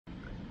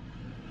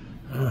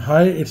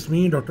Hi, it's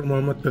me, Dr.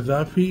 Mohammad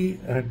Kazafi,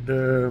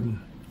 and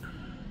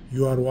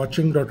you are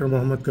watching Dr.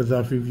 Mohammad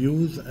Kazafi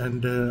Views.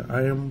 And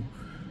I am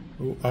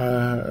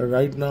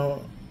right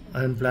now.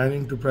 I am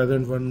planning to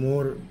present one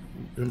more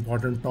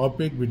important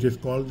topic, which is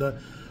called the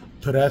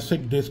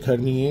thoracic disc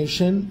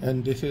herniation.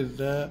 And this is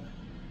the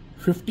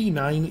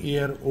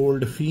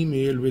 59-year-old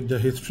female with the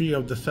history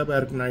of the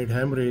subarachnoid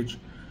hemorrhage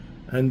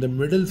and the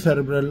middle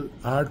cerebral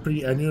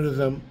artery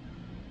aneurysm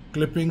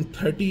clipping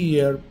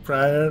 30-year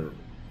prior,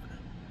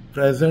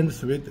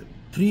 presents with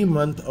 3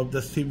 months of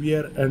the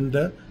severe and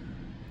the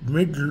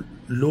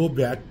mid-low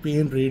back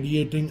pain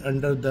radiating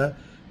under the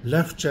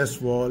left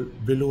chest wall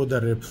below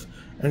the ribs,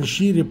 and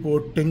she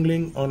reports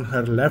tingling on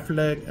her left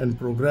leg and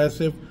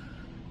progressive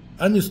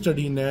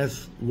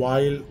unsteadiness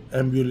while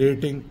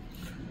ambulating.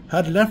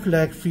 Her left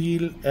leg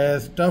feels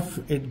as tough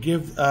it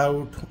gives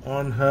out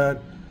on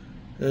her.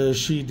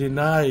 She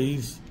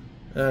denies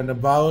and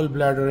bowel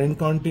bladder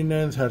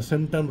incontinence. Her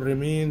symptom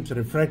remains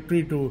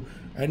refractory to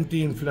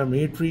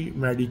anti-inflammatory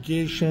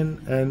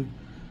medication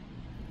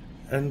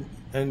and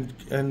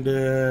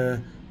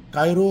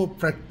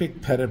chiropractic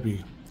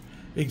therapy.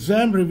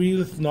 Exam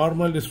reveals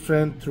normal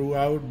strength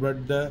throughout,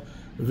 but the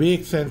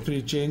vague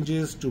sensory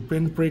changes to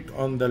pinprick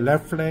on the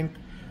left flank,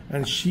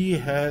 and she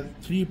has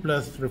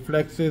 3+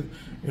 reflexes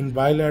in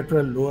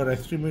bilateral lower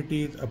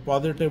extremities, a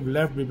positive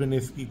left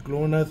Babinski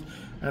clonus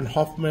and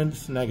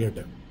Hoffman's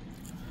negative.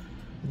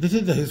 This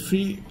is the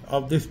history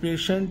of this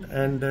patient,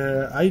 and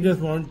I just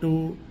want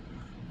to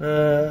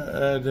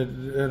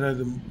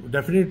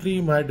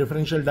definitely my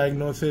differential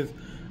diagnosis,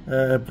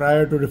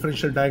 prior to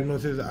differential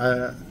diagnosis,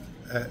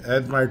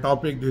 as my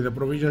topic, this is a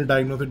provisional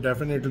diagnosis.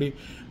 Definitely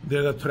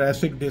there is a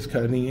thoracic disc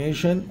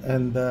herniation,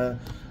 and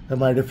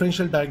my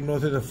differential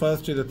diagnosis, the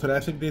first is a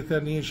thoracic disc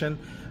herniation,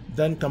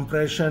 then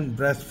compression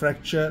breast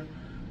fracture,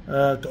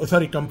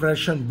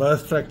 compression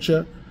burst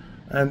fracture,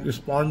 and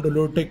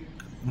spondylotic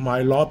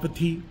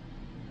myelopathy.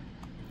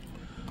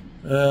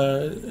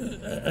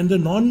 And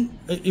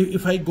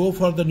if I go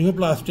for the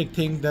neoplastic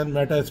thing, then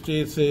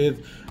metastasis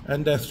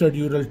and the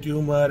extradural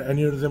tumor,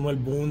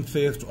 aneurysmal bone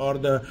cyst, or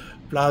the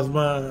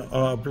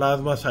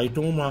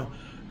plasmacytoma,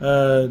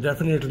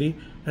 definitely,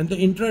 and the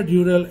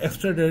intradural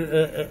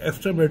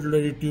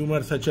extramedullary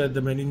tumor such as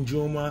the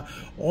meningioma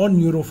or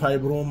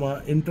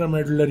neurofibroma,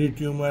 intramedullary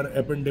tumor,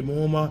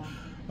 ependymoma,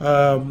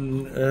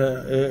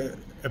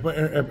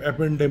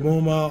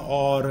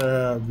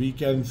 or we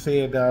can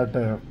say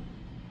that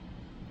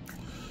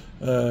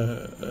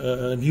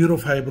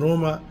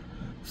neurofibroma.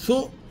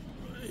 So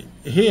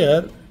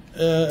here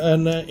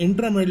an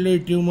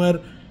intramedullary tumor,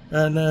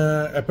 an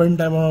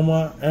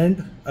ependymoma,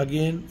 and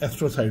again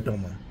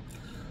astrocytoma,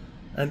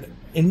 and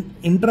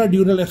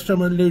intradural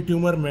extramedullary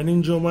tumor,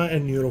 meningioma,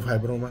 and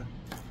neurofibroma.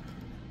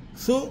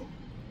 So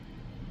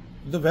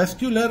the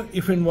vascular,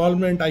 if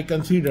involvement I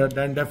consider,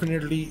 then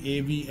definitely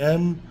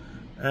AVM,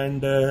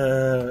 and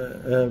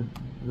an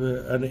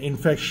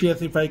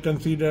infectious if I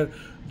consider,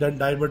 then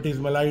diabetes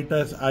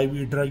mellitus,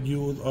 IV drug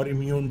use, or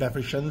immune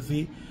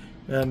deficiency,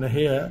 and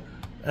here,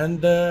 and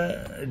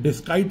the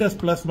discitis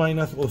plus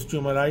minus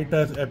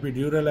osteomyelitis,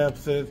 epidural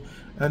abscess,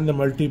 and the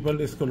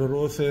multiple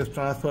sclerosis,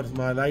 transverse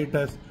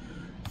myelitis.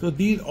 So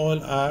these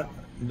all are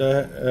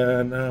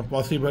the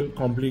possible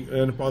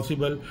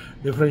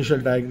differential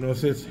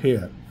diagnosis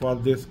here for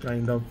this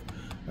kind of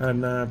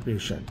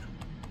patient.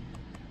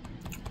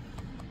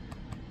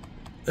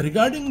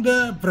 Regarding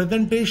the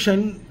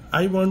presentation,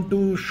 I want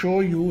to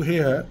show you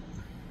here.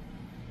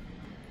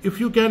 If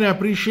you can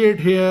appreciate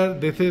here,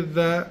 this is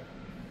the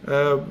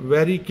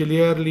very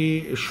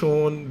clearly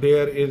shown.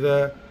 There is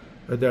the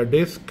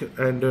disc,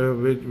 and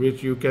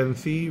which you can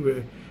see,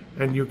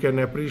 and you can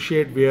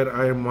appreciate where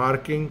I am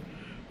marking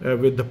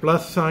with the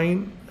plus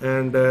sign.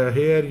 And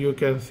here you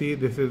can see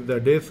this is the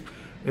disc.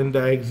 In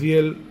the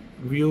axial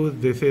views,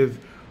 this is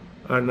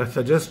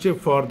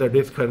suggestive for the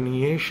disc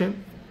herniation.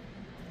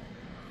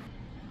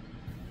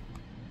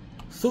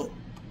 So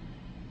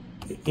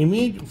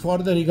image for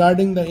the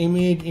regarding the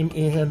image in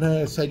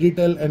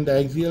sagittal and the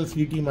axial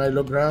CT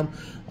myelogram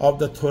of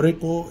the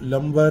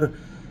thoracolumbar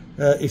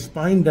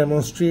spine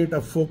demonstrate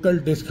a focal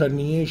disc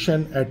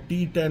herniation at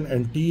T10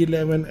 and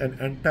T11 and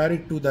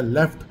enteric to the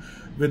left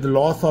with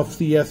loss of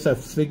CSF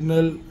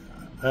signal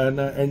and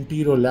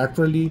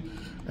anterolaterally,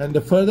 and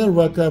the further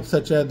workup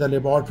such as the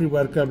laboratory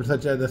workup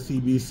such as the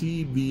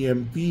CBC,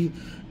 BMP,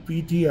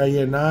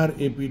 PT-INR,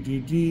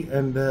 APTT,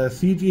 and the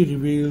CT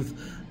reveals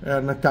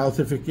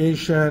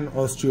calcification,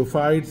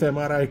 osteophytes.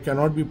 MRI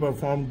cannot be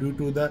performed due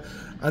to the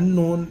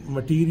unknown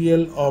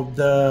material of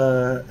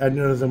the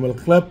aneurysmal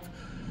clip.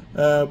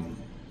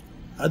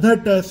 Other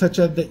tests such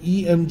as the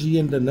EMG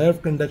and the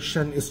nerve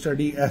conduction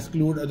study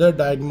exclude other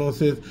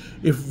diagnoses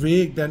if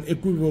vague than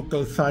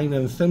equivocal signs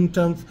and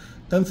symptoms.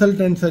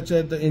 Consultants such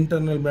as the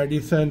internal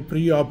medicine,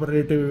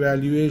 preoperative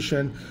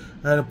evaluation,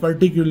 and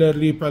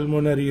particularly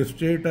pulmonary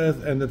status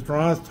and the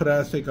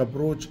transthoracic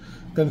approach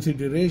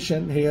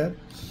consideration here.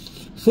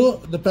 So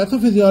the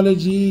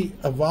pathophysiology,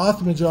 a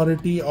vast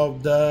majority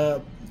of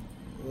the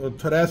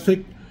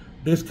thoracic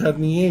disc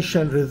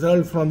herniation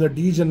results from the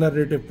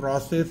degenerative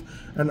process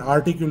and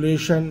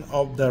articulation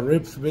of the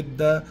ribs with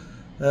the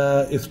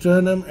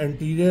sternum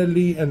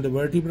anteriorly and the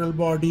vertebral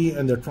body,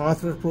 and the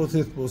transverse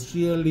process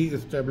posteriorly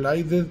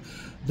stabilizes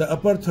the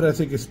upper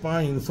thoracic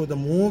spine. So the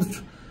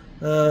most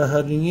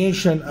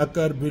herniation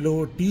occur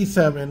below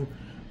T7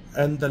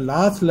 and the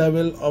last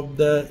level of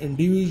the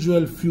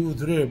individual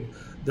fused rib.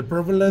 The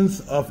prevalence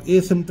of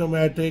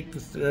asymptomatic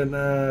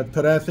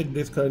thoracic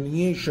disc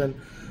herniation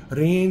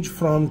range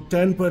from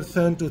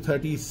 10% to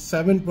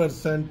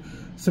 37%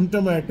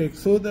 symptomatic.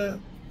 So the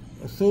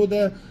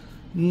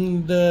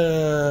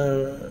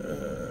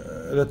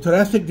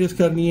thoracic disc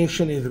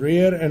herniation is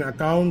rare and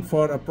account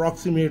for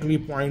approximately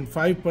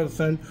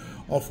 0.5%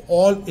 of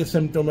all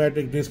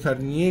asymptomatic disc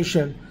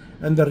herniation,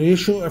 and the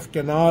ratio of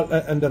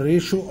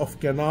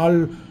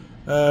canal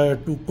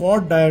to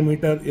cord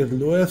diameter is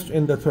lowest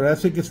in the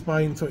thoracic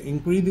spine, so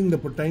increasing the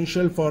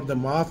potential for the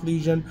mass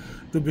lesion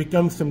to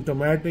become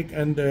symptomatic,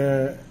 and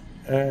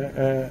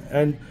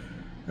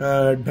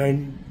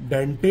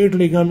dentate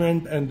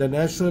ligament and the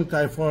natural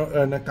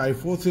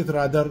kyphosis,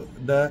 rather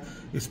the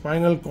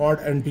spinal cord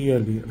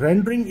anteriorly,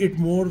 rendering it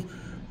more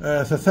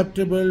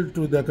susceptible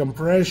to the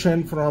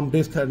compression from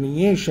disc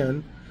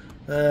herniation.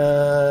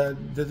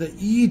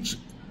 Each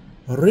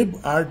rib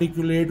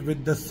articulate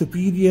with the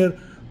superior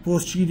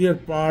posterior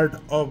part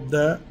of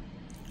the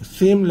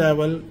same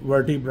level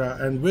vertebra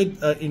and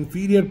with the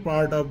inferior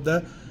part of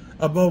the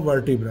above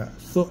vertebra.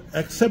 So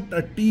except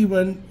a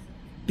T1,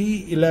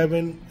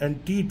 T11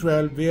 and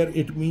T12 where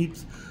it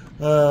meets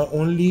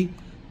only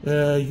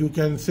you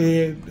can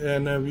say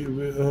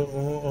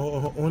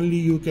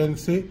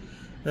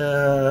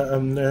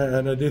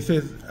this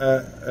is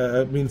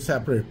means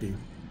separately.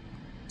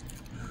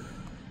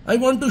 I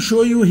want to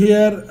show you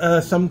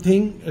here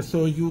something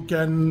so you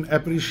can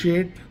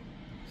appreciate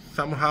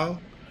somehow.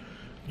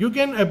 You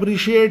can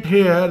appreciate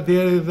here,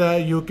 there is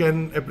you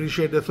can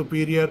appreciate the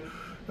superior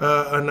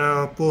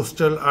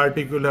costal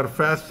articular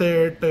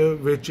facet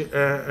which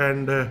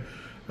and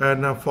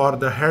for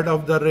the head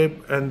of the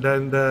rib, and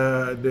then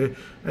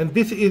and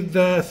this is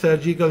the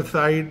surgical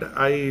side.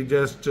 I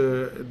just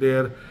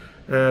there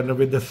and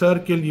with the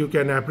circle you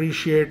can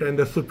appreciate, and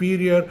the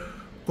superior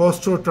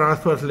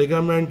costotransverse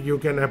ligament you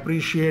can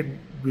appreciate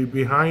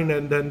behind,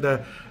 and then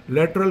the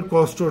lateral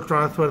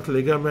costotransverse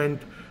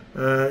ligament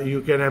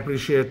you can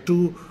appreciate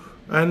too,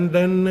 and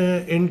then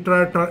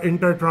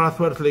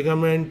intertransverse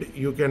ligament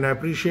you can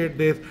appreciate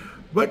this.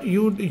 But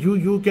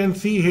you can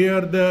see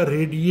here the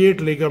radiate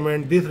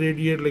ligament. This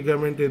radiate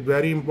ligament is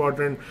very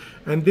important,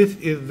 and this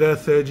is the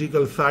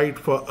surgical site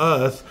for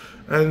us.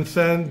 And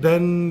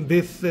then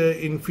this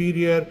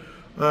inferior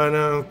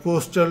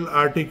costal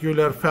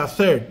articular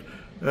facet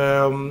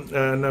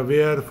and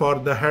where for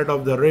the head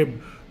of the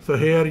rib. So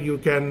here you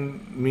can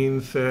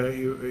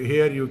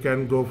here you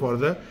can go for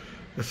the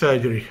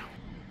surgery.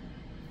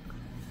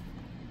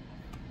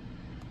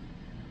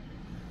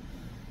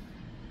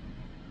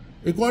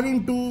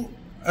 According to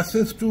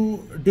access to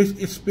disc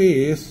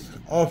space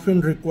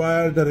often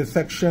require the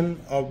resection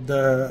of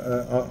the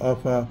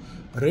of a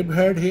rib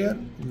head here,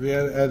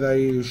 where as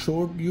I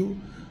showed you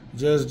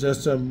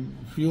just a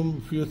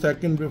few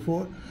seconds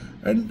before.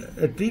 And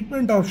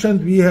treatment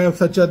options we have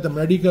such as the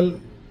medical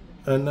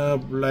and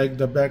like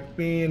the back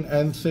pain,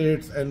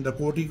 NSAIDs and the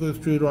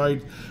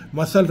corticosteroids,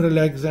 muscle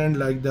relaxant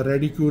like the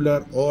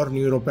radicular or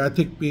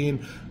neuropathic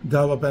pain,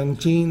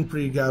 gabapentin,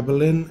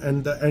 pregabalin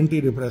and the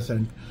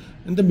antidepressant.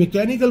 In the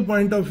mechanical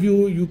point of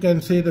view, you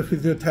can say the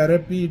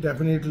physiotherapy,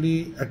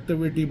 definitely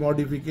activity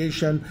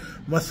modification,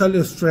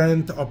 muscle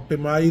strength,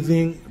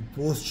 optimizing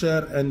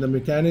posture and the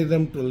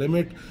mechanism to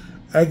limit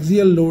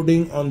axial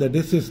loading on the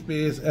disc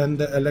space, and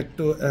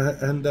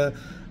the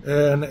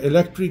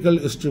electrical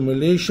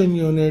stimulation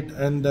unit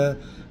and the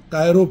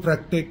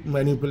chiropractic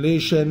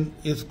manipulation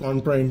is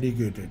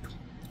contraindicated.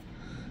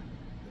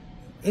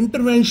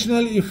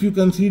 Interventional, if you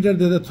consider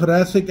that the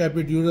thoracic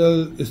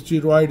epidural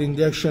steroid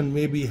injection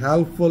may be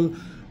helpful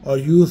or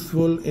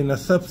useful in a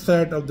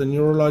subset of the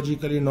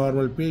neurologically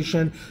normal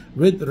patient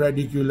with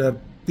radicular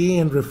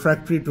pain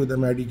refractory to the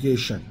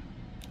medication.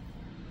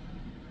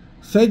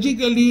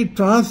 Surgically,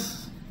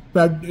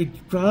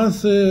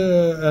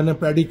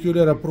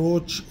 pedicular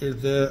approach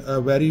is a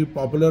very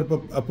popular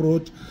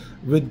approach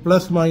with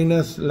plus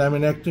minus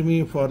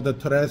laminectomy for the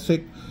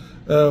thoracic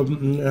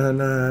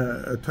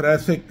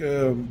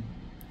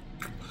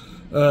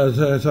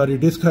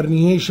disc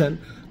herniation.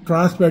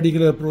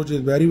 Transpedicular approach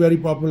is very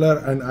popular,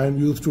 and I am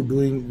used to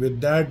doing with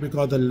that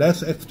because the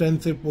less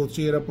extensive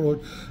posterior approach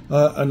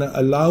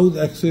allows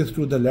access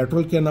to the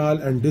lateral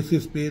canal and disc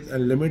space,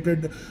 and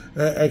limited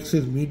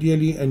access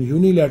medially, and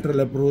unilateral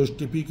approach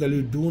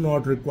typically do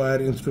not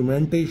require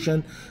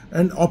instrumentation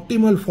and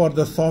optimal for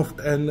the soft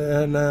and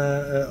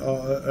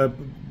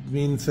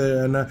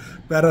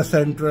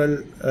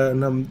paracentral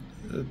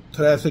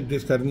thoracic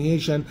disc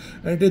herniation,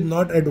 and it is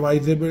not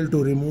advisable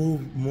to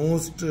remove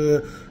most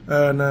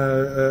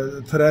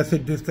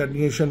thoracic disc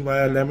herniation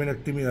via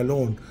laminectomy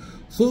alone.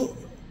 So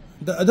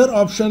the other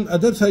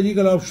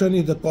surgical option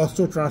is the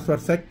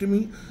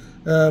costotransversectomy,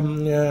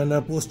 and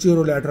a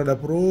posterolateral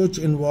approach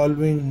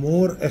involving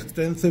more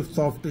extensive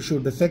soft tissue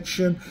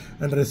dissection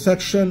and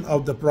resection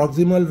of the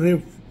proximal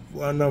rib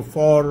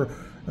for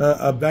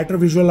a better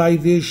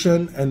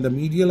visualization and the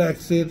medial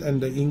axis, and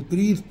the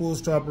increased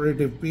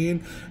post-operative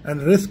pain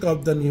and risk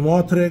of the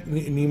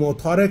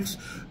pneumothorax.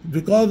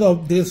 Because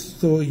of this,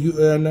 so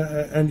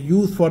and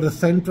use for the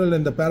central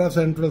and the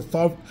paracentral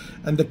soft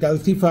and the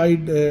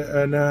calcified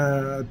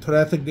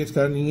thoracic disc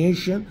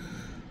herniation.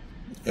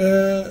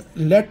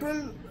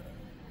 Lateral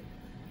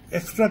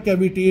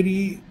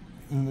extracavitary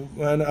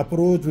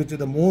approach, which is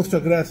the most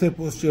aggressive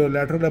posterior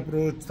lateral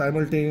approach,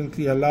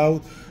 simultaneously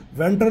allows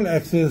ventral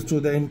access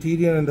to the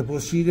anterior and the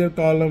posterior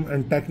column,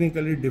 and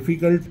technically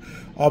difficult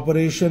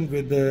operation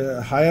with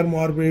higher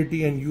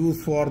morbidity and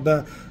use for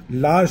the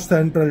large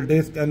central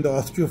disc and the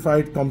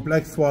osteophyte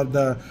complex for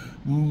the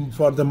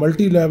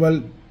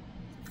multi-level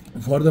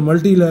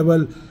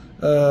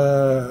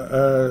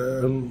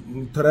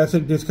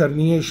thoracic disc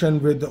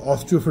herniation with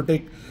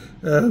osteophytic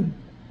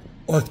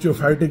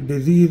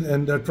disease,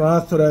 and the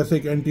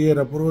transthoracic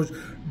anterior approach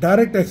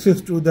direct access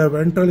to the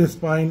ventral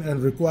spine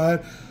and require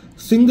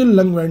single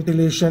lung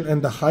ventilation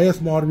and the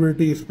highest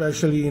morbidity,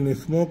 especially in a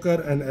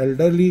smoker and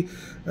elderly,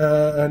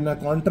 and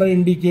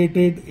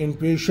contraindicated in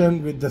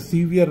patient with the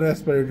severe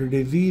respiratory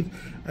disease.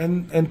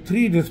 And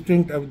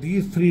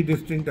these three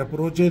distinct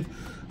approaches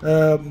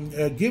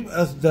give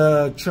us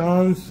the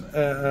chance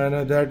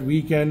that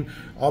we can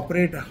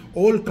operate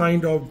all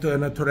kind of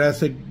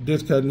thoracic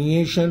disc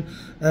herniation,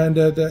 and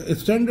the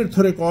standard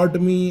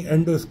thoracotomy,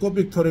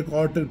 endoscopic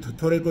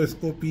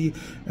thoracoscopy,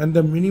 and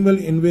the minimal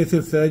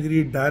invasive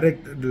surgery,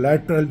 direct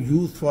lateral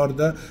use for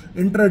the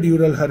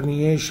intradural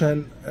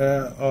herniation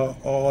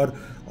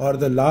or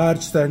the large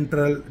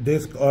central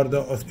disc or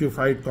the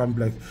osteophyte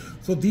complex.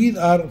 So these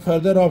are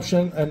further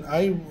options, and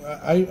I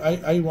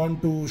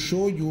want to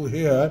show you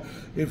here,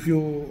 if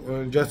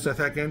you just a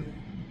second.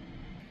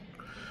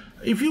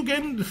 If you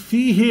can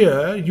see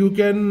here, you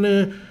can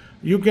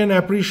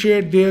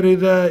appreciate there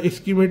is a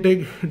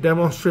schematic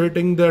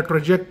demonstrating the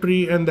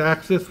trajectory and the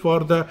axis for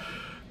the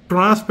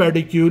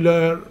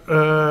transpedicular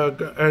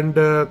and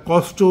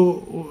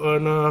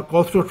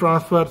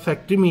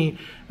costotransversectomy,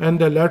 and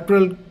the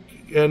lateral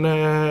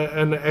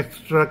and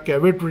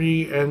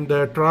extracavitary and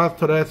the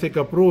transthoracic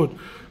approach.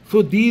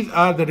 So these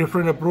are the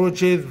different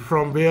approaches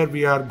from where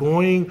we are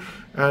going,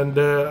 and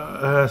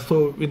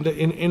so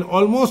in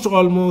almost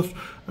roughly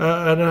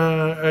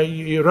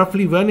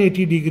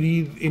 180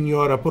 degrees in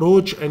your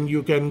approach, and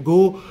you can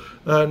go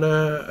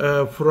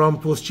from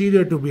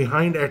posterior to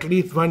behind at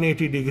least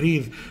 180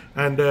 degrees,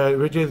 and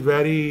which is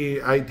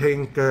very, I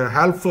think,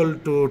 helpful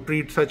to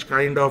treat such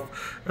kind of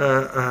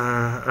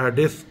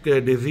disc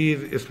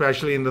disease,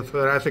 especially in the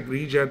thoracic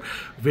region,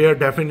 where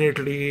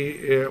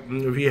definitely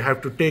we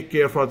have to take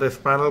care for the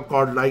spinal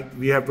cord, like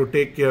we have to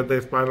take care of the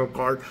spinal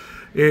cord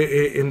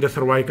in the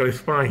cervical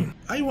spine.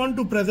 I want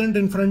to present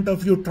in front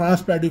of you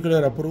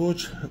transpedicular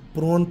approach.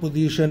 Prone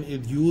position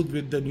is used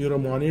with the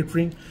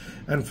neuromonitoring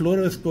and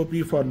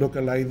fluoroscopy for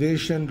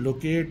localization,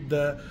 locate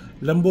the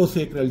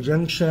lumbosacral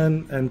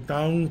junction and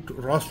count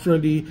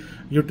rostrally,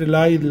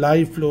 utilize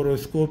live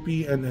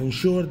fluoroscopy and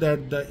ensure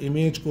that the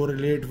image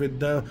correlates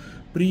with the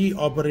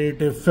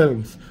pre-operative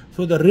films.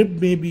 So the rib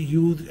may be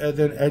used as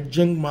an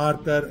adjunct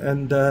marker,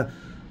 and the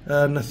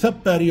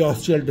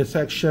subperiosteal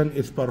dissection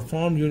is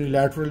performed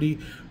unilaterally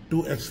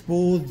to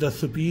expose the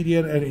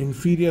superior and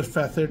inferior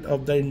facet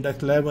of the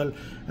index level,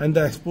 and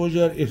the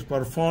exposure is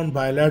performed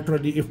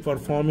bilaterally if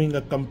performing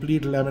a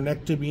complete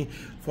laminectomy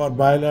for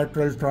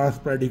bilateral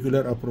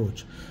transpedicular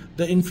approach.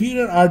 The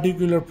inferior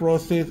articular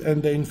process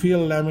and the inferior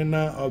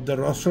lamina of the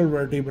rostral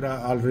vertebra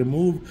are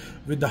removed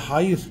with the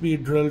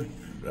high-speed drill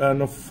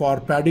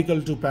for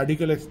pedicle to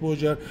pedicle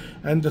exposure,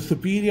 and the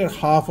superior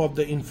half of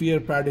the inferior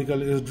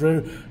pedicle is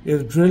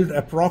drilled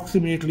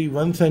approximately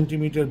 1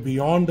 centimeter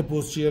beyond the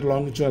posterior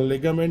longitudinal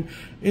ligament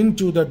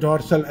into the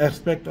dorsal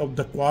aspect of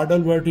the caudal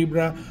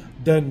vertebra,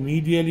 then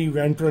medially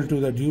ventral to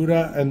the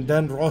dura, and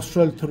then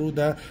rostral through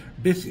the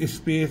disc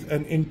space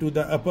and into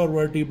the upper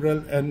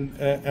vertebral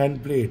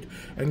and plate,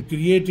 and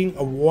creating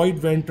a void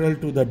ventral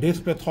to the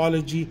disc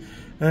pathology.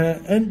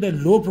 And the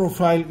low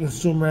profile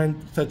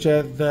instrument such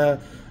as the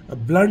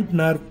blunt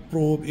nerve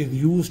probe is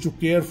used to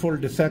careful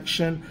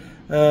dissection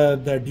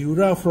the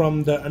dura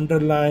from the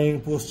underlying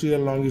posterior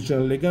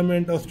longitudinal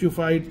ligament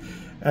osteophyte,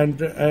 and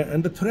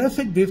the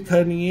thoracic disc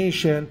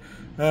herniation.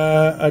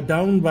 A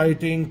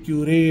downbiting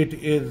curate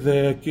is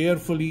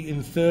carefully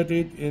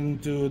inserted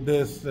into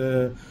this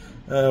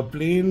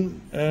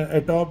plane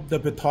atop the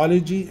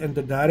pathology, and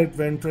the direct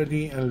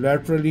ventrally and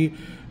laterally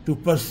to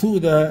pursue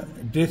the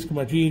disc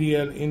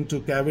material into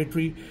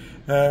cavity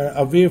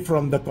away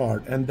from the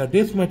cord, and the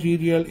disc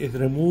material is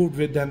removed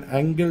with an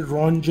angled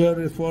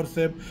ronger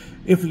forceps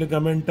if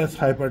ligamentous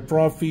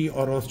hypertrophy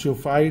or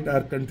osteophyte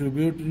are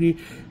contributory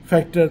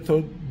factors.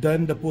 So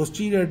then the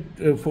posterior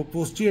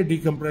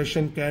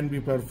decompression can be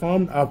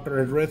performed after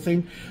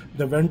addressing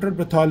the ventral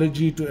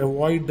pathology to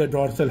avoid the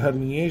dorsal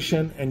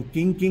herniation and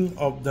kinking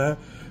of the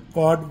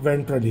cord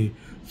ventrally.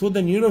 So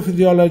the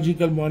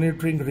neurophysiological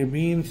monitoring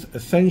remains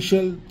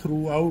essential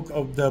throughout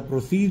of the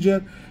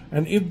procedure,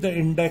 and if the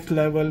index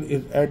level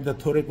is at the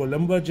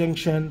thoracolumbar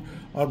junction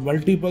or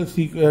multiple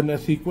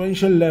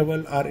sequential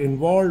level are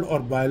involved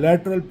or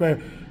bilateral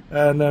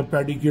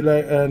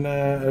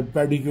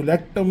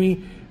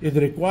pediculectomy is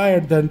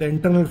required, then the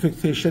internal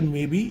fixation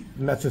may be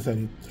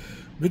necessary.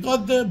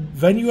 Because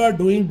when you are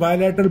doing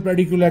bilateral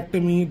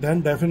pediculectomy,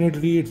 then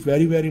definitely it's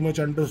very much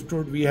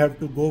understood we have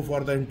to go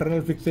for the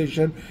internal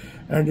fixation,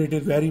 and it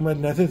is very much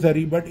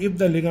necessary. But if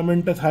the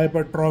ligamentous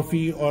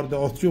hypertrophy or the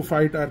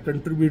osteophyte are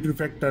contributory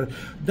factor,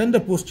 then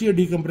the posterior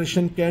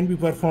decompression can be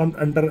performed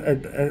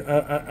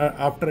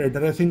after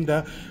addressing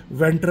the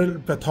ventral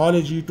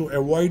pathology to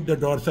avoid the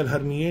dorsal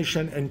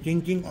herniation and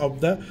kinking of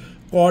the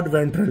quad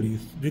ventralis.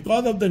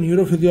 Because of the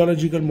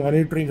neurophysiological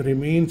monitoring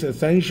remains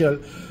essential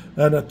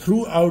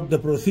throughout the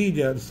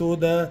procedure,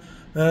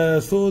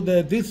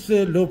 this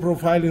low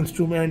profile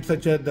instrument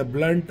such as the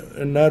blunt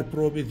nerve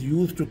probe is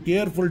used to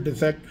carefully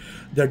dissect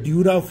the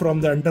dura from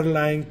the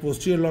underlying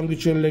posterior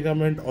longitudinal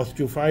ligament,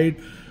 osteophyte,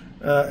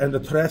 and the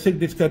thoracic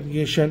disc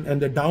herniation,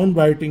 and the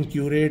downbiting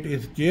curate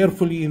is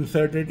carefully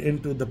inserted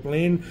into the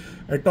plane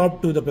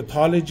atop to the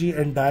pathology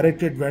and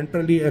directed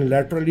ventrally and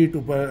laterally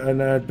to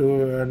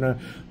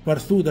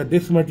pursue the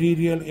disc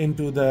material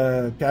into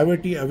the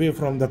cavity away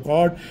from the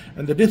cord,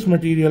 and the disc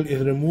material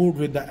is removed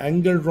with the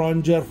angled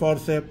Ronger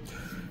forceps.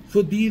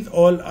 So these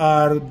all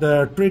are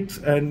the tricks,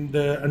 and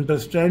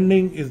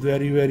understanding is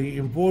very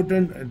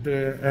important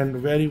and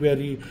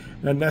very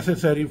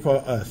necessary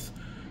for us.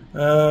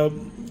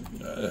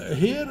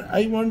 Here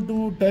I want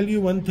to tell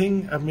you one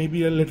thing,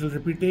 maybe a little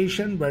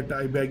repetition, but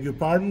I beg your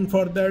pardon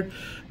for that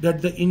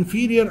the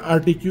inferior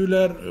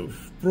articular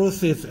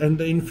process and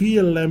the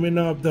inferior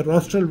lamina of the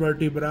rostral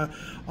vertebra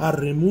are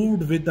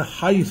removed with the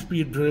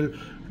high-speed drill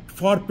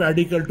for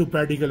pedicle to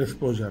pedicle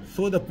exposure.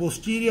 So the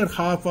posterior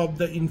half of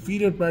the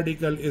inferior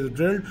pedicle is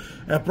drilled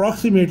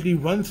approximately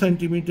 1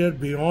 centimeter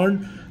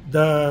beyond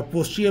the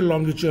posterior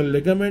longitudinal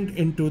ligament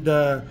into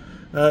the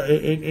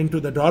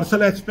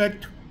dorsal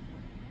aspect.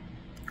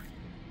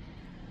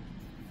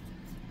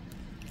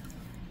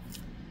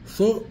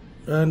 So,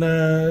 I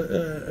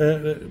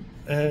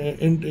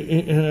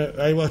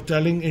was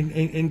telling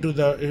into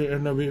the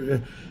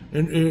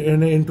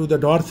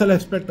dorsal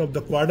aspect of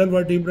the caudal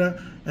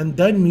vertebra, and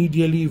then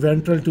medially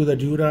ventral to the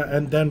dura,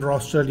 and then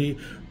rostrally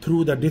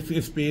through the disc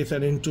space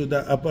and into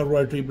the upper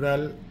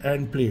vertebral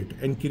end plate,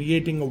 and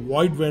creating a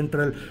wide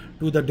ventral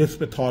to the disc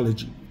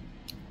pathology.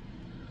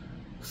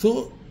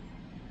 So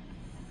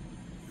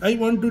I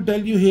want to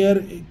tell you here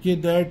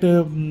that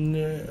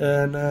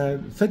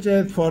such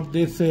as for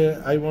this,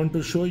 I want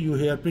to show you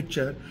here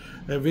picture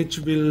which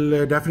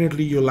will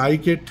definitely you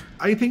like it.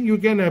 I think you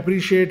can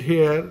appreciate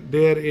here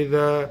there is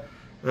a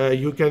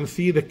you can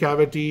see the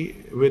cavity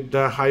with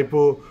the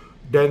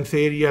hypodense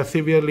area,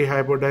 severely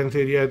hypodense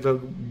area, the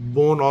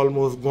bone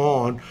almost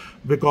gone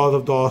because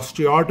of the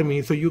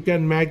osteotomy. So you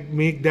can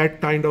make that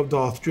kind of the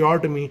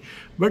osteotomy,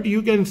 but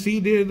you can see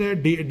there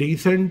the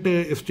decent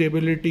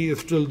stability is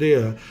still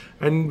there,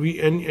 and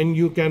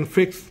you can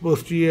fix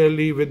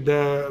posteriorly with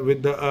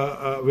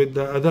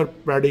the other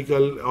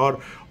pedicle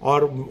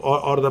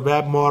or the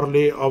web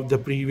Morley of the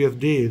previous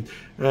days,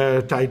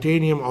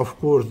 titanium of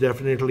course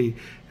definitely,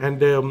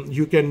 and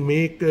you can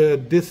make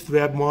this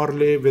web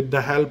Morley with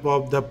the help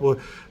of the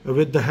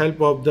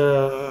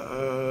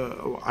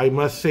I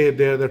must say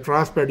the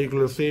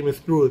transpedicular same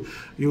screws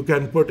you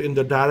can put in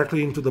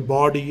directly into the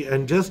body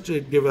and just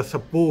give a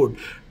support.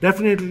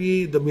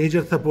 Definitely the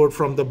major support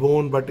from the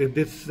bone, but in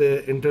this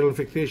internal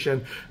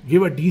fixation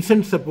give a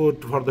decent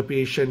support for the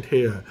patient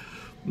here.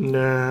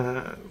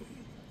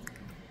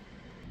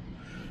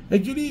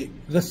 Actually,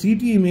 the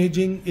CT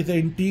imaging is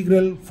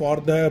integral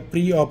for the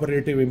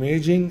pre-operative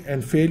imaging,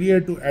 and failure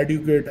to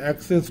adequate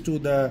access to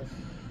the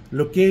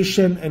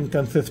location and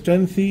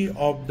consistency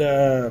of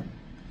the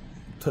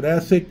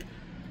thoracic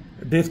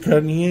disc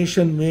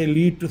herniation may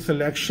lead to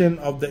selection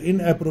of the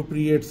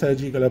inappropriate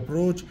surgical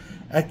approach.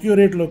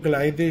 Accurate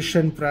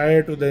localization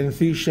prior to the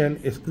incision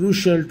is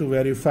crucial to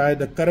verify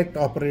the correct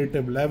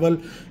operative level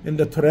in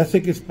the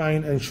thoracic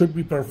spine, and should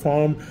be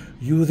performed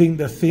using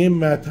the same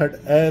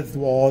method as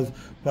was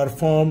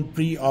performed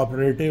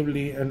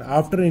pre-operatively, and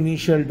after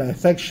initial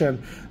dissection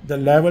the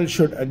level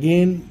should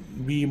again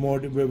be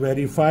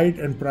verified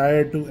and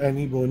prior to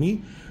any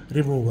bony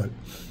removal.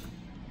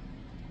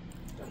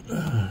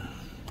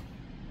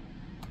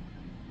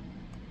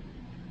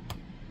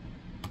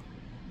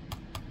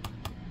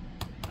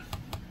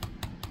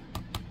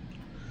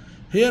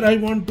 Here I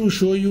want to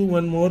show you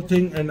one more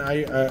thing, and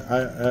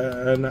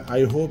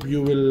I hope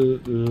you will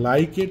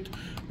like it.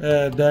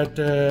 That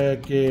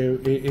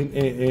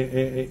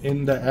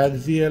in the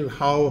axial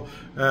how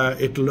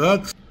it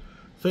looks.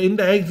 So in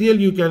the axial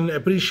you can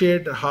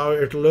appreciate how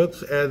it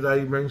looks, as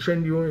I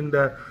mentioned you in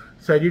the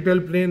sagittal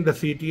plane, the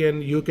CT,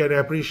 and you can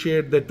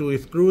appreciate the two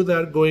screws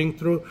are going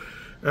through,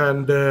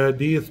 and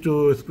these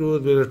two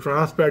screws will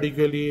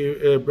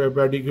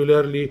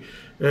transpedicularly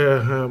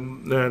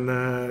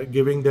and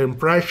giving the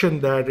impression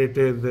that it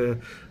is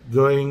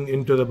going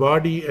into the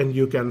body, and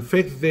you can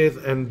fix this,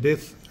 and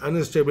this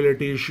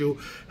instability issue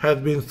has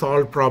been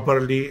solved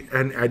properly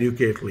and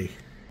adequately.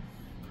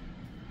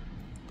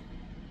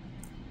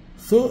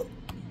 So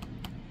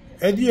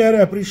as you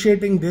are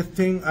appreciating this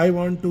thing, I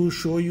want to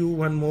show you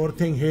one more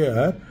thing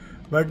here.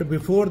 But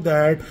before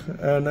that,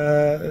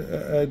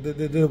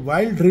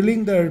 while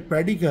drilling the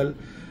pedicle,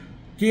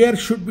 care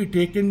should be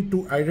taken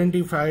to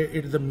identify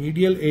its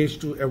medial edge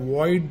to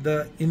avoid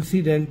the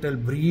incidental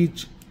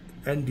breach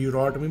and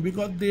durotomy,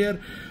 because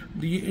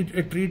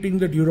treating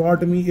the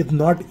durotomy is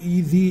not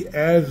easy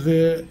as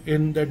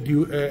in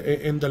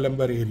the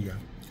lumbar area.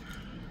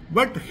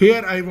 But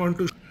here I want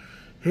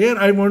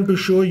to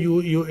show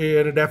you,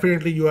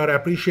 definitely you are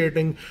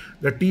appreciating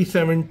the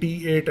T7,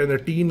 T8 and the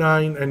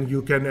T9, and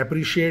you can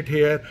appreciate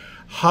here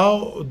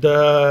how the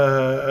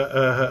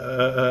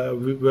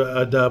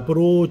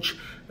approach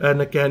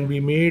can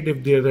be made.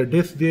 If there's a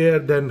disc there,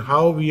 then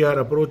how we are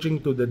approaching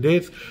to the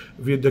disc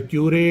with the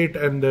curate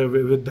and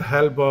with the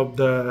help of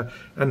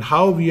and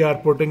how we are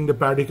putting the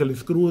pedicle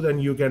screws. And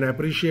you can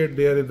appreciate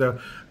there is the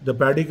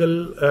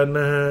pedicle and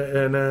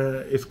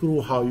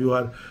screw, how you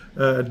are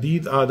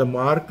these are the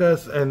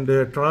markers, and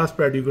the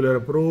transpedicular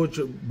approach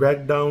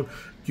back down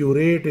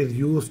curate is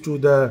used to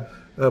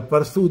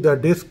pursue the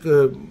disc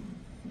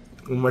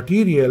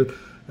material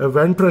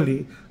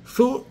ventrally.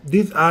 So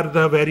these are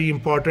the very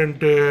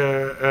important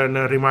and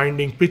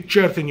reminding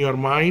pictures in your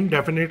mind,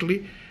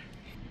 definitely.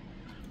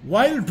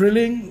 While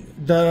drilling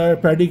the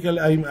pedicle,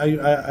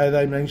 as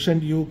I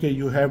mentioned you,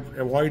 you have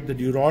avoid the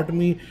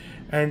durotomy,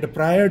 and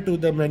prior to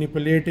the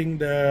manipulating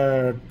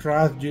the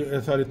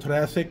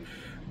thoracic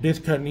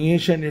disc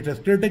herniation, it is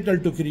critical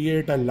to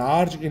create a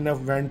large enough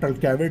ventral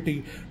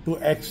cavity to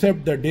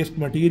accept the disc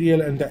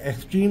material, and the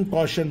extreme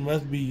caution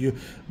must be used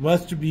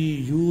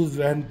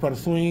when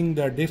pursuing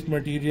the disc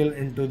material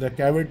into the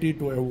cavity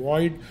to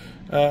avoid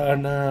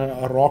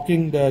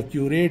rocking the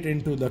curate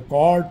into the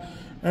cord.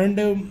 And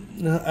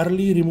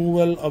early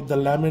removal of the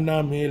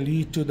lamina may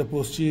lead to the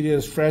posterior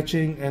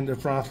stretching and the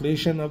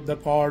translation of the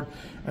cord,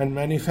 and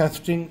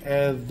manifesting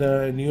as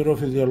the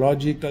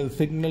neurophysiological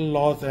signal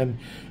loss and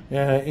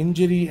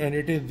injury, and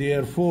it is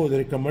therefore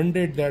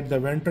recommended that the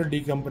ventral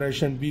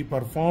decompression be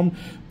performed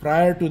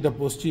prior to the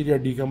posterior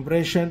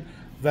decompression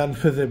when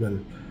feasible.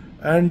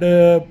 And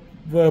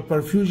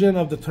perfusion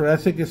of the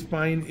thoracic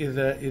spine is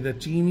a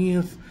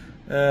tenuous.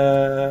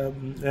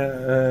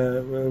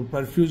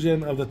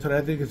 Perfusion of the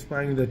thoracic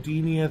spine is a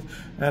tenuous,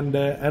 and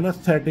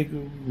anesthetic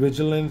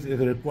vigilance is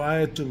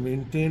required to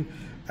maintain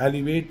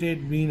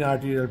elevated mean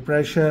arterial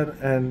pressure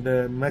and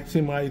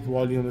maximize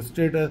volume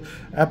status.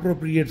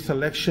 Appropriate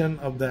selection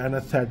of the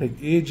anesthetic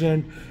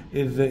agent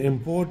is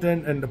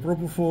important, and the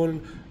propofol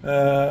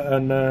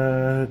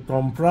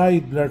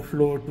comprise blood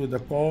flow to the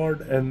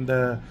cord, and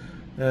the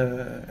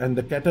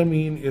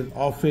ketamine is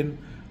often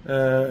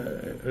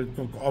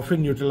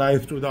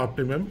utilized to the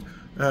optimum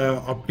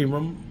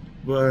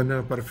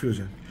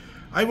perfusion.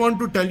 I want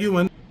to tell you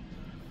one.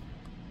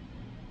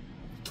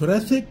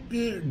 Thoracic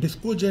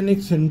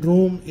discogenic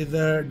syndrome is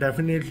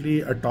definitely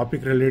a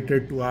topic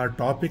related to our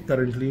topic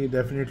currently.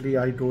 Definitely,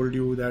 I told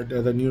you that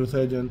as a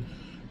neurosurgeon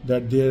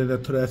that there is a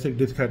thoracic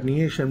disc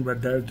herniation,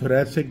 but the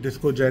thoracic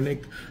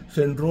discogenic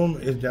syndrome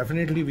is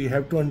definitely, we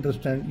have to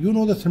understand. You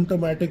know, the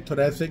symptomatic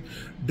thoracic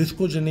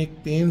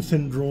discogenic pain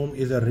syndrome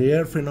is a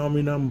rare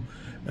phenomenon,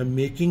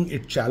 making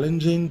it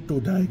challenging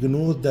to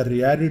diagnose the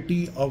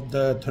rarity of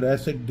the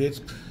thoracic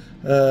disc.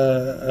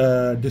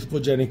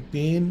 Discogenic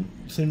pain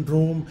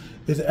syndrome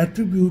is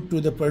attributed to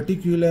the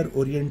particular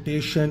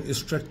orientation,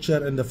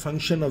 structure, and the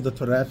function of the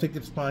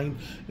thoracic spine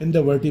in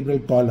the vertebral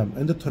column.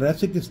 And the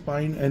thoracic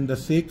spine and the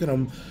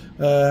sacrum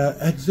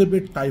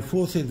exhibit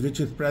kyphosis, which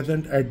is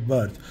present at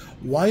birth,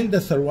 while the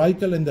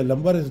cervical and the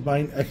lumbar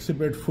spine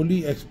exhibit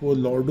fully exposed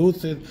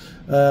lordosis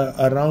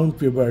around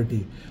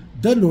puberty.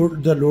 The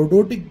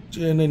lordotic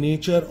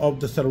nature of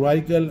the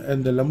cervical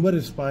and the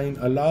lumbar spine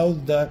allows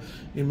the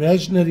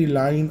imaginary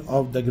line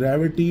of the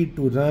gravity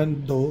to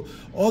run,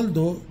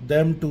 although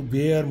them to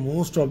bear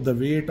most of the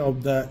weight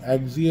of the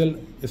axial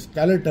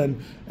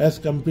skeleton as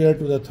compared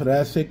to the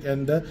thoracic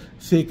and the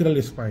sacral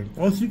spine.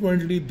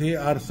 Consequently, they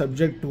are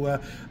subject to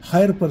a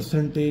higher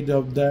percentage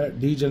of the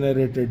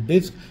degenerated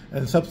disc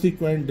and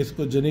subsequent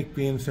discogenic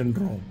pain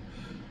syndrome.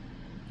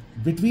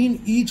 Between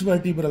each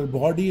vertebral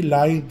body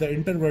lies the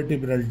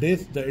intervertebral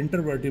disc. The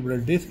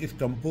intervertebral disc is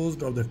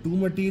composed of the two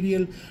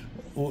material,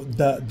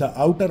 the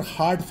outer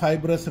hard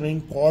fibrous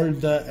ring called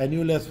the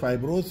annulus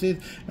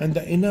fibrosus, and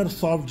the inner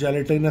soft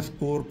gelatinous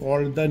core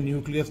called the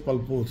nucleus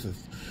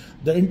pulposus.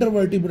 The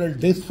intervertebral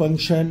disc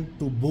function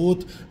to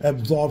both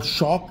absorb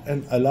shock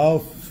and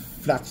allow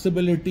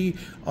flexibility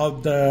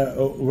of the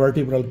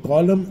vertebral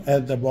column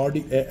as the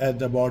body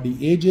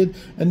ages,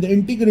 and the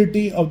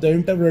integrity of the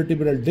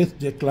intervertebral disc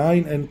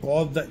decline and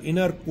cause the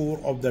inner core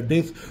of the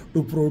disc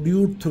to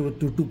protrude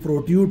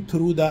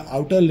through the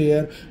outer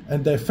layer,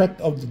 and the effect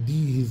of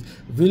these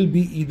will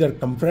be either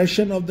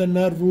compression of the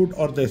nerve root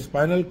or the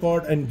spinal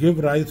cord and give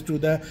rise to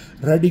the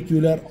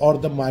radicular or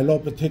the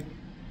myelopathic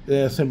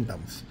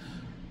symptoms.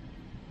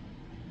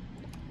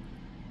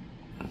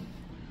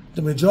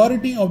 The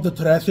majority of the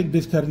thoracic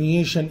disc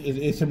herniation is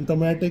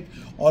asymptomatic,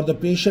 or the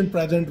patient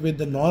present with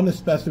the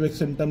non-specific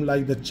symptom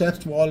like the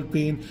chest wall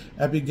pain,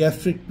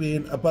 epigastric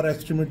pain, upper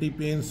extremity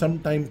pain,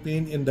 sometimes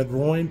pain in the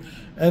groin,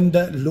 and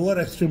the lower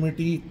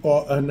extremity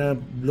causing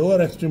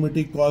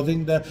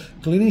the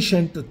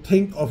clinician to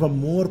think of a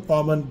more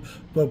common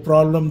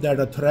problem that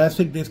a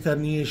thoracic disc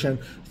herniation.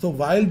 So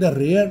while the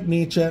rare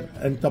nature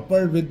and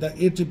coupled with the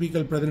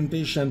atypical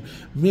presentation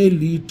may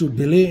lead to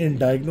delay in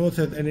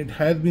diagnosis, and it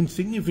has been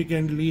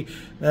significantly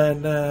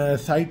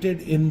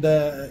cited in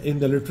the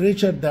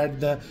literature that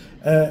the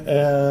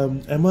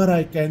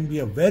MRI can be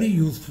very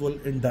useful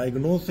in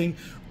diagnosing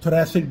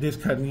thoracic disc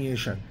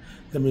herniation.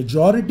 The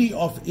majority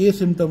of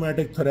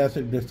asymptomatic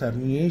thoracic disc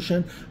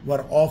herniation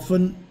were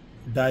often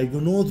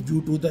diagnosed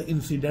due to the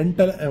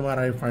incidental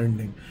MRI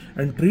finding,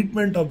 and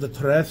treatment of the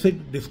thoracic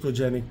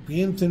discogenic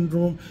pain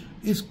syndrome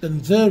is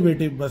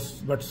conservative,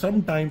 but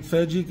sometimes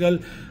surgical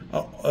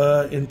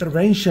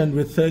intervention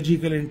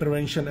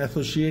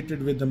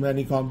associated with the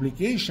many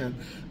complications,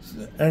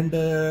 and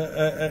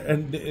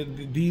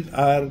these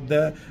are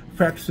the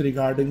facts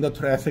regarding the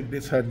thoracic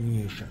disc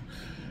herniation.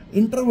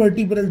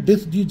 Intervertebral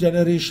disc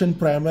degeneration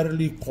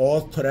primarily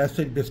caused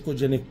thoracic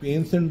discogenic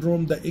pain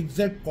syndrome. The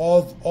exact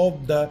cause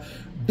of the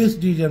disc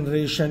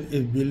degeneration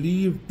is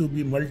believed to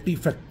be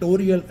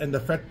multifactorial, and the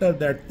factors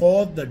that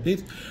cause the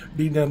disc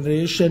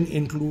degeneration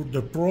include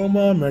the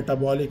trauma,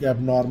 metabolic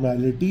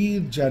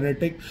abnormalities,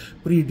 genetic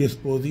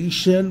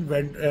predisposition,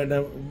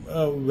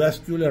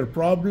 vascular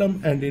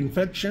problem, and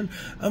infection.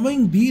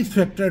 Among these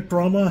factors,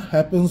 trauma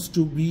happens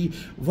to be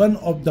one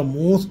of the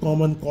most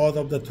common cause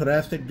of the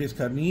thoracic disc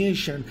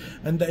herniation,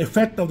 and the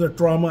effect of the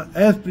trauma,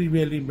 as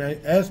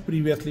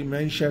previously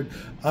mentioned,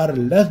 are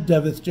less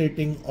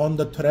devastating on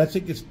the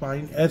thoracic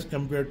spine as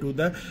compared to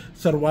the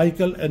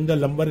cervical and the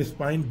lumbar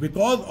spine,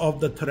 because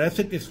of the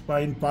thoracic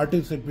spine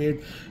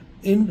participate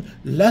in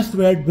less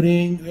weight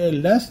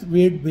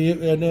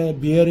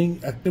bearing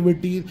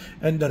activities,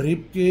 and the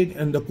rib cage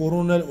and the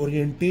coronal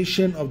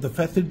orientation of the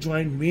facet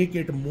joint make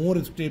it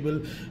more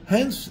stable,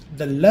 hence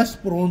the less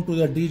prone to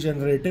the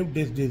degenerative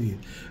disc disease.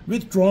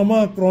 With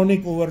trauma,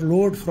 chronic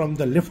overload from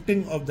the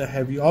lifting of the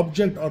heavy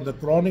object or the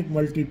chronic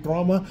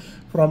multi-trauma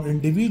from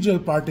individual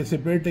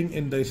participating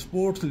in the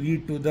sports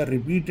lead to the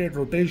repeated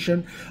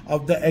rotation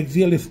of the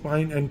axial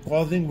spine and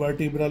causing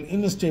vertebral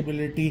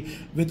instability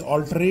with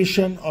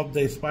alteration of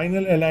the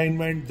spinal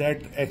alignment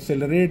that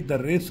accelerate the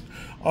risk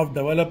of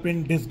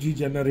developing disc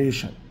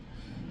degeneration.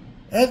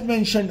 As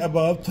mentioned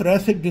above,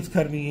 thoracic disc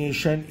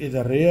herniation is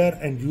a rare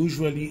and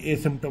usually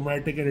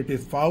asymptomatic, and it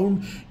is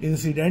found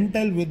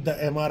incidental with the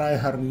MRI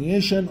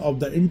herniation of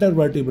the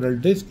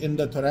intervertebral disc in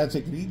the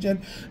thoracic region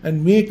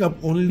and make up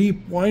only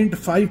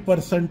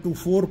 0.5% to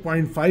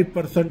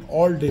 4.5%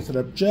 all disc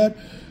rupture.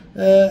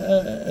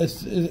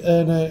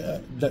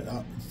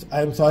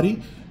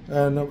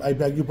 I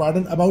beg your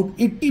pardon, about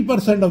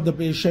 80% of the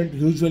patient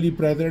usually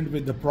present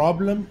with the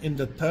problem in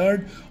the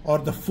third or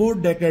the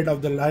fourth decade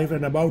of the life,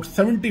 and about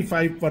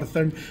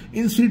 75%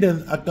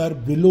 incidence occur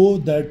below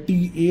the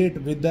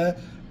T8 with the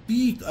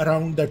peak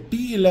around the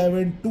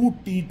T11 to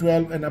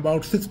T12, and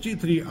about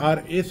 63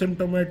 are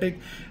asymptomatic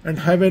and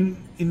have an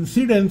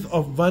incidence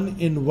of 1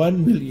 in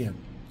 1 million.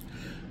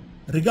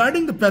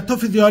 Regarding the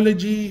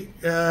pathophysiology,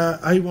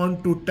 I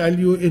want to tell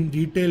you in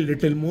detail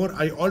little more.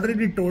 I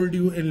already told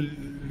you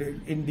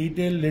in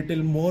detail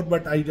little more,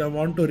 but I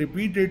want to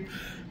repeat it.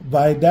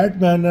 By that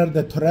manner,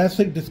 the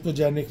thoracic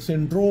discogenic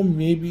syndrome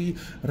may be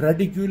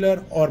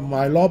radicular or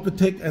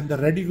myelopathic, and the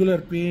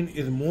radicular pain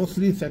is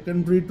mostly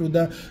secondary to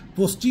the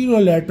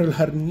posterolateral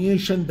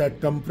herniation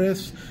that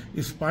compress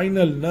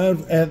spinal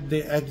nerve as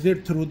they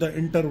exit through the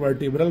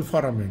intervertebral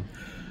foramen.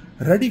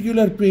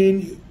 Radicular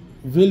pain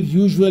will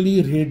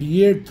usually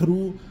radiate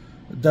through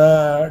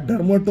the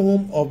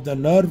dermatome of the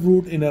nerve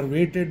root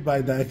innervated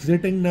by the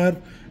exiting nerve,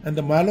 and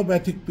the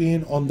myelopathic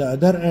pain on the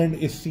other end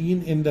is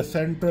seen in the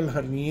central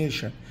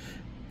herniation.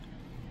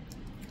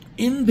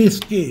 In this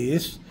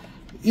case,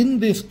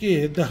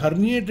 the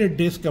herniated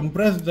disc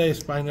compress the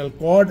spinal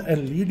cord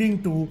and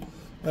leading to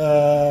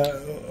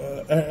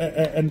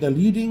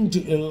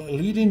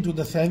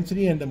the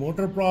sensory and the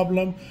motor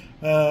problem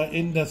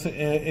in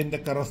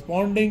the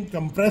corresponding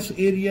compressed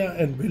area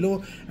and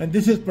below, and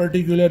this is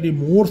particularly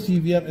more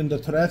severe in the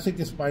thoracic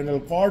spinal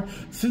cord,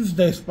 since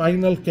the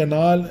spinal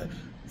canal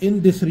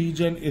in this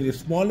region is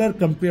smaller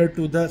compared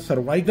to the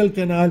cervical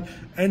canal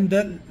and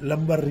the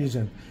lumbar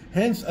region.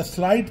 Hence, a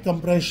slight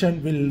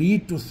compression will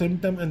lead to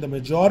symptom, and the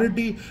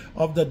majority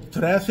of the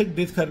thoracic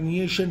disc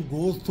herniation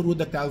goes through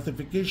the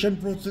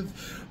calcification process,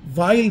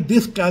 while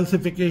this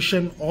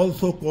calcification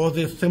also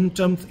causes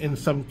symptoms in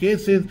some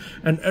cases,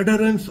 and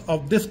adherence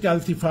of this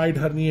calcified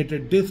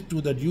herniated disc to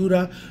the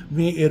dura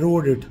may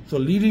erode it, so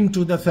leading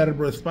to the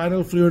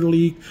cerebrospinal fluid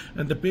leak,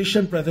 and the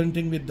patient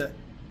presenting with the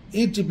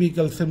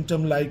atypical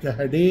symptom like a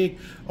headache,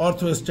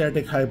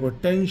 orthostatic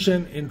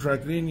hypotension,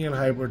 intracranial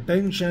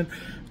hypertension,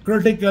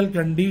 critical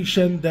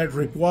condition that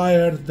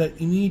requires the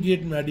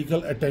immediate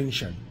medical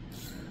attention.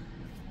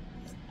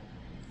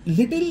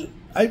 Little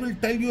I will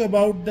tell you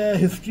about the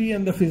history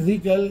and the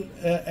physical.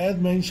 As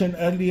mentioned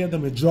earlier, the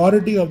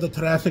majority of the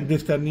thoracic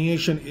disc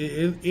herniation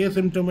is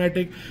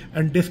asymptomatic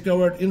and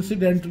discovered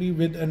incidentally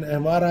with an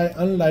MRI,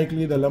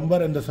 unlikely the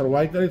lumbar and the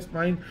cervical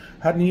spine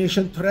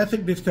herniation.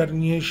 Thoracic disc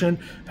herniation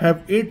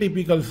have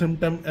atypical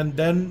symptoms and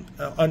then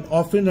an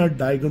often a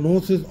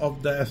diagnosis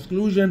of the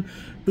exclusion.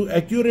 To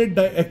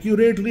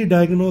accurately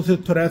diagnose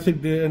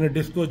thoracic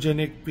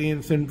discogenic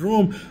pain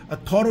syndrome, a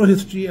thorough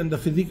history and the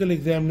physical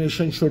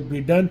examination should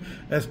be done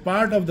as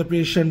part of the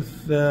patient's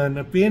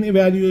pain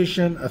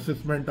evaluation,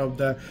 assessment of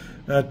the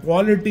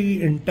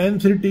quality,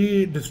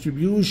 intensity,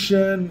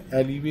 distribution,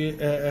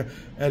 alleviating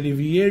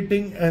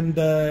and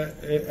the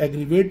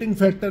aggravating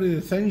factor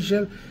is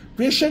essential.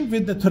 Patient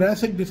with the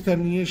thoracic disc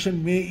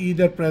herniation may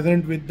either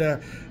present with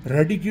the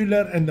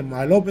radicular and the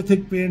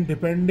myelopathic pain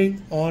depending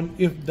on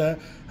if the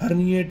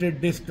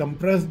herniated disc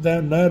compress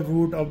the nerve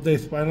root of the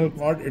spinal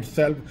cord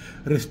itself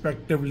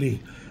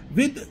respectively.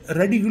 With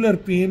radicular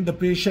pain, the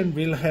patient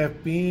will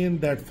have pain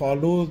that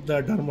follows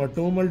the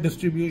dermatomal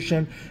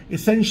distribution,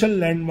 essential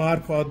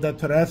landmark for the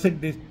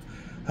thoracic disc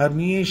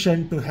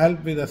herniation. To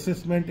help with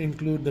assessment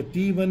include the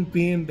T1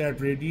 pain that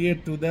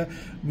radiate to the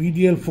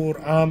medial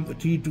forearm, the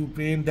T2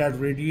 pain that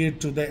radiate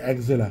to the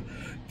axilla,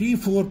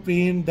 T4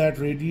 pain that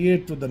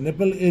radiate to the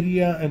nipple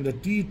area, and the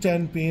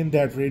T10 pain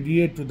that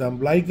radiate to the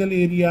umbilical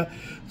area.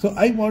 So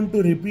I want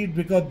to repeat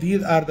because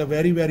these are the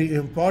very, very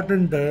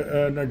important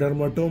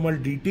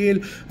dermatomal detail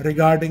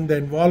regarding the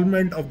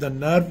involvement of the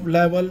nerve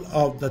level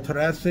of the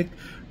thoracic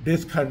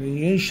disc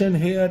herniation.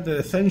 Here the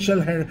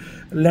essential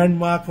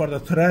landmark for the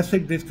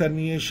thoracic disc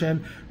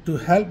herniation to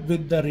help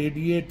with the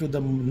radiate to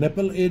the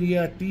nipple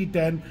area,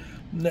 T10,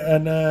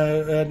 and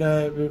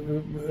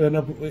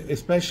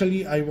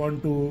especially I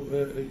want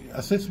to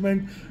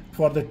assessment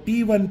for the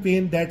T1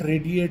 pain that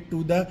radiate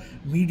to the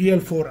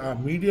medial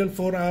forearm. Medial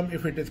forearm,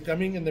 if it is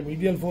coming in the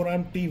medial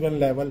forearm, T1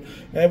 level.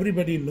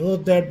 Everybody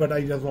knows that, but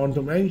I just want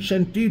to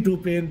mention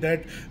T2 pain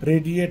that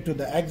radiate to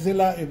the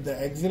axilla. If the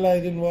axilla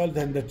is involved,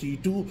 then the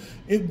T2.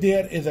 If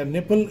there is a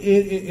nipple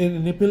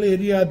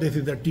area, this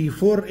is the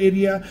T4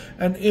 area.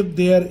 And if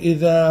there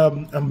is a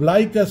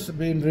umbilicus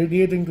pain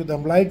radiating to the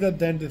umbilicus,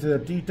 then this is a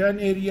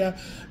T10 area.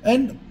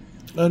 And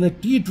a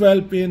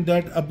T12 pain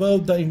that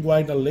above the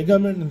inguinal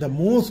ligament, and the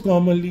most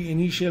commonly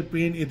initial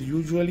pain is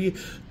usually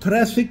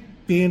thoracic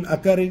pain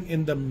occurring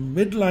in the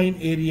midline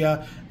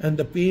area, and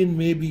the pain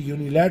may be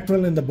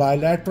unilateral and the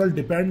bilateral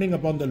depending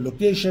upon the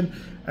location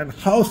and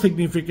how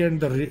significant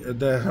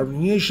the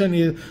herniation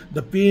is.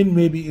 The pain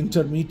may be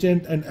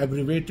intermittent and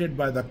aggravated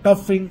by the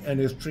cuffing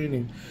and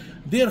straining.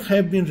 There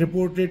have been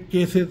reported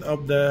cases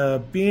of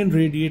the pain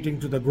radiating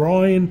to the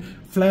groin,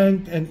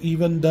 flank, and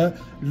even the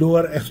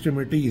lower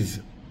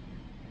extremities.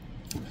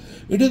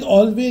 It is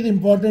always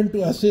important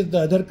to assess the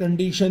other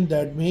condition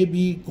that may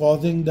be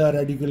causing the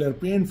radicular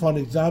pain. For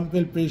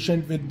example,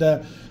 patient with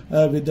the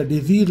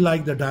disease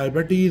like the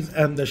diabetes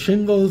and the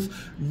shingles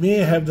may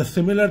have the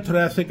similar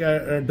thoracic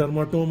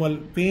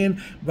dermatomal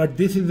pain, but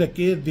this is the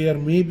case there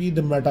may be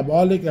the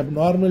metabolic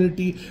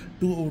abnormality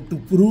to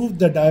prove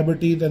the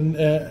diabetes and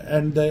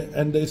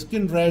the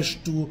skin rash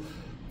to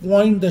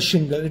point the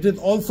shingle. It is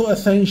also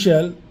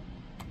essential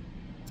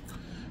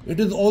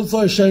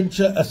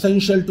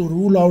to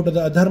rule out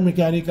the other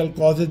mechanical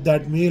causes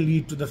that may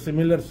lead to the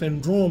similar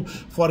syndrome.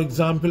 For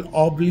example,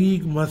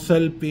 oblique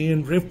muscle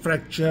pain, rib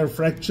fracture,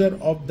 fracture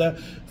of the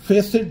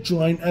facet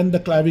joint, and the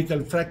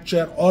clavicle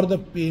fracture, or the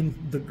pain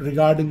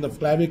regarding the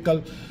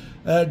clavicle.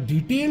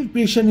 Detailed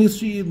patient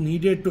history is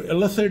needed to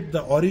elicit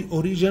the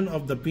origin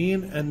of the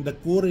pain and the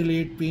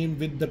correlate pain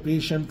with the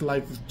patient's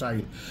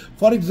lifestyle.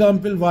 For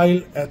example,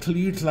 while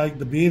athletes like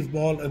the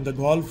baseball and the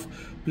golf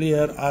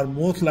player are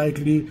most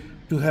likely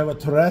to have a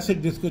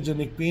thoracic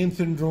discogenic pain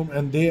syndrome,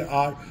 and they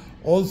are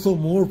also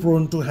more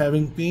prone to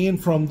having pain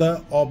from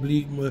the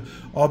oblique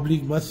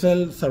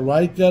muscle,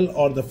 cervical,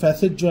 or the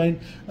facet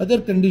joint.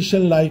 Other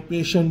conditions like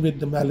patient with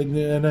the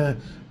malignancies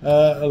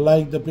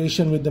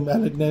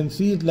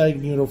like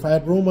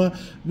neurofibroma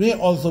may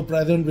also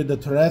present with the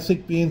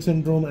thoracic pain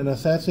syndrome, and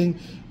assessing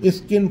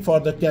skin for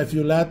the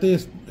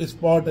capsulate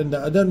spot and the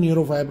other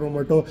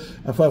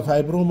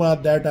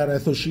neurofibroma that are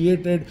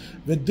associated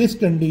with this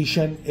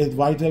condition is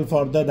vital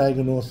for the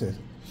diagnosis.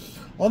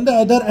 On the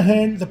other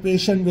hand, the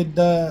patient with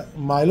the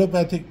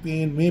myelopathic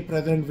pain may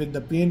present with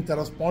the pain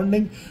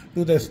corresponding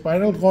to the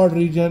spinal cord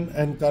region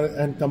and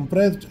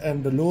compressed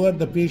and lower.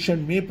 The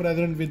patient may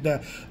present with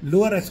the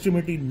lower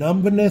extremity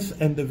numbness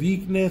and the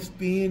weakness,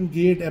 pain,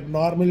 gait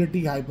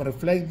abnormality,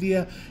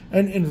 hyperreflexia,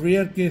 and in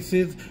rare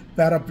cases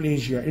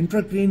paraplegia.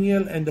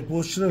 Intracranial and the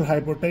postural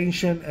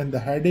hypotension and the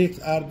headaches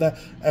are the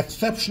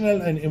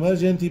exceptional and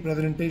emergency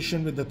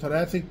presentation with the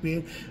thoracic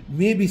pain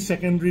may be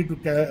secondary to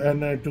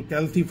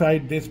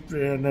calcified disc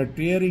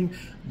tearing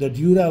the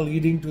dura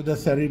leading to the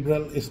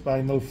cerebral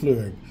spinal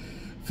fluid.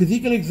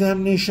 Physical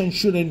examination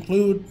should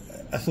include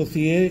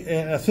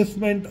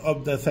assessment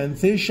of the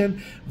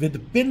sensation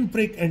with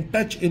pinprick and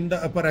touch in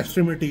the upper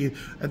extremities,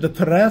 and the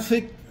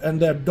thoracic and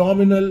the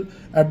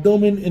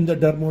abdomen in the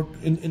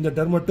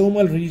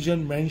dermatomal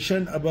region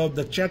mentioned above,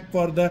 the check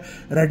for the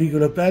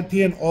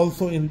radiculopathy, and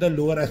also in the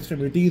lower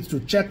extremities to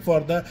check for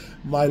the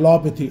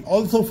myelopathy.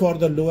 Also for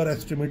the lower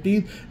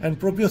extremities, and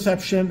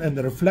proprioception and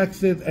the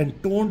reflexes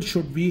and tone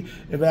should be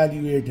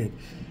evaluated.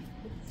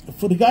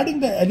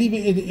 Regarding the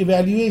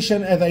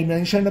evaluation, as I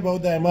mentioned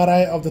about the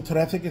MRI of the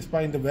thoracic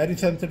spine, the very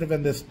sensitive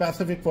and the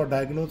specific for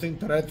diagnosing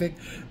thoracic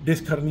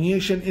disc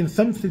herniation. In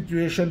some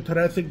situations,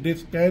 thoracic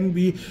disc can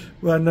be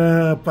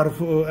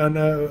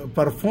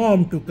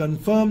performed to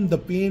confirm the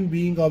pain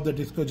being of the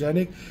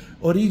discogenic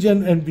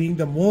origin, and being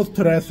the most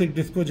thoracic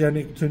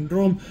discogenic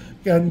syndrome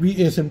can be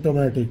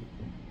asymptomatic.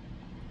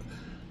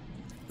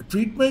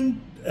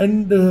 Treatment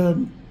and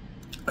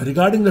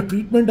regarding the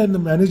treatment and the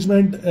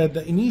management,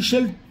 the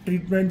initial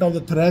treatment of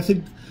the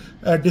thoracic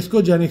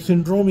discogenic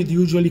syndrome is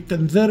usually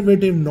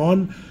conservative,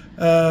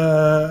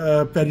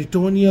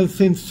 non-peritoneal,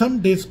 since some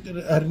disc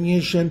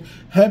herniation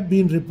have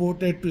been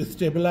reported to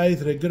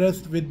stabilize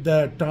rigorous with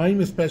the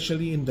time,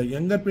 especially in the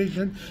younger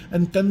patient.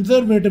 And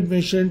conservative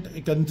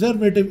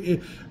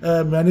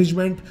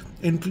management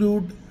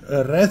include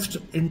rest,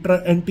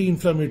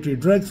 anti-inflammatory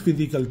drugs,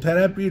 physical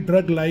therapy.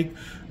 Drugs like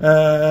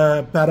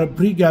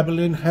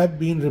pregabalin have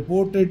been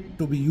reported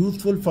to be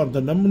useful for the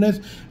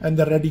numbness and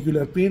the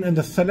radicular pain, and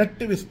the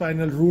selective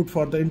spinal root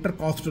for the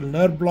intercostal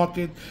nerve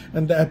blockage,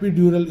 and the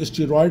epidural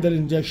steroidal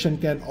injection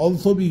can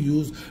also be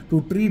used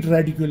to treat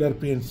radicular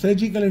pain.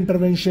 Surgical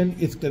intervention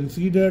is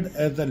considered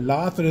as the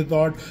last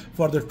resort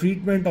for the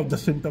treatment of the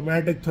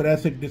symptomatic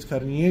thoracic disc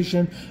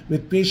herniation,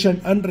 with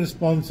patient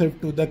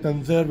unresponsive to the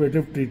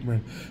conservative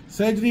treatment.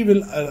 Surgery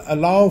will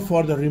allow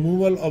for the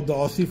removal of the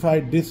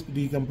ossified disc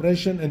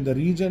decompression in the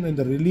region and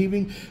the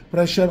relieving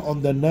pressure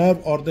on the nerve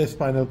or the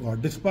spinal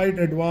cord. Despite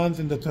advance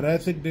in the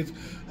thoracic disc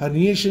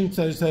herniation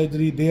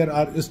surgery, there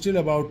are still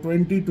about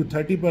 20 to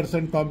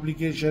 30%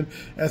 complications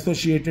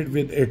associated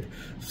with it.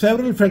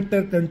 Several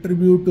factors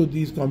contribute to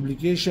these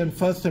complications.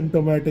 First,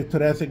 symptomatic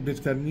thoracic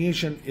disc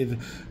herniation is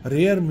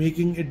rare,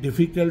 making it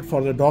difficult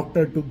for the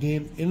doctor to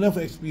gain enough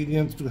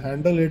experience to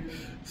handle it.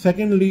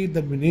 Secondly,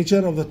 the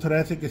nature of the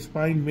thoracic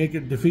spine make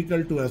it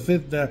difficult to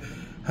assess the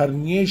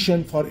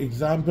herniation. For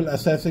example,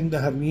 assessing the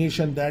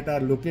herniation that are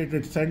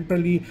located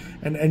centrally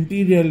and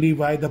anteriorly,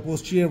 while the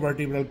posterior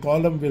vertebral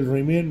column will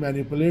remain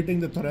manipulating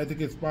the thoracic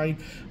spine,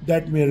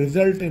 that may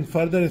result in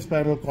further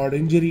spinal cord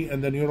injury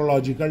and the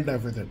neurological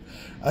deficit.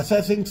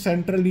 Assessing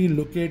centrally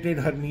located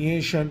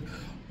herniation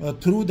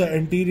through the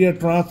anterior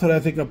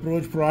transthoracic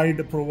approach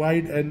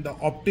provide an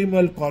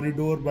optimal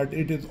corridor, but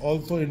it is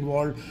also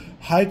involved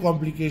high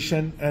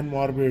complication and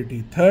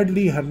morbidity.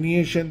 Thirdly,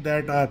 herniation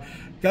that are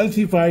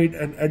calcified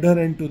and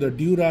adherent to the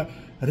dura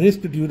risk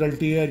dural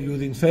tear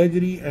using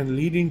surgery and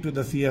leading to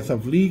the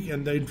CSF leak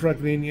and the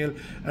intracranial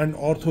and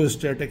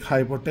orthostatic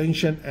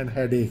hypotension and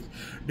headache.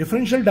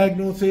 Differential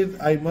diagnosis,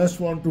 I must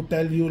want to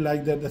tell you,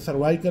 like that the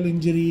cervical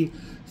injury,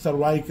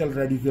 cervical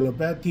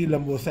radiculopathy,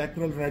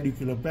 lumbosacral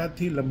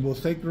radiculopathy,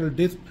 lumbosacral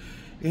disc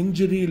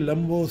injury,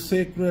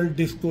 lumbosacral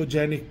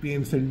discogenic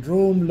pain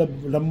syndrome,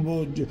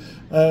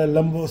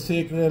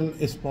 lumbosacral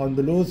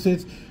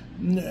spondylosis,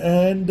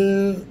 and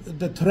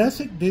the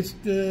thoracic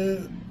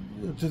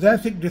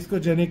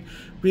discogenic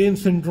pain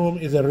syndrome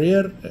is a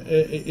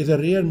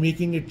rare,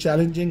 making it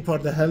challenging for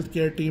the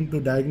healthcare team to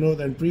diagnose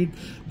and treat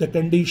the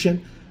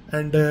condition.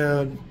 And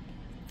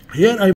here I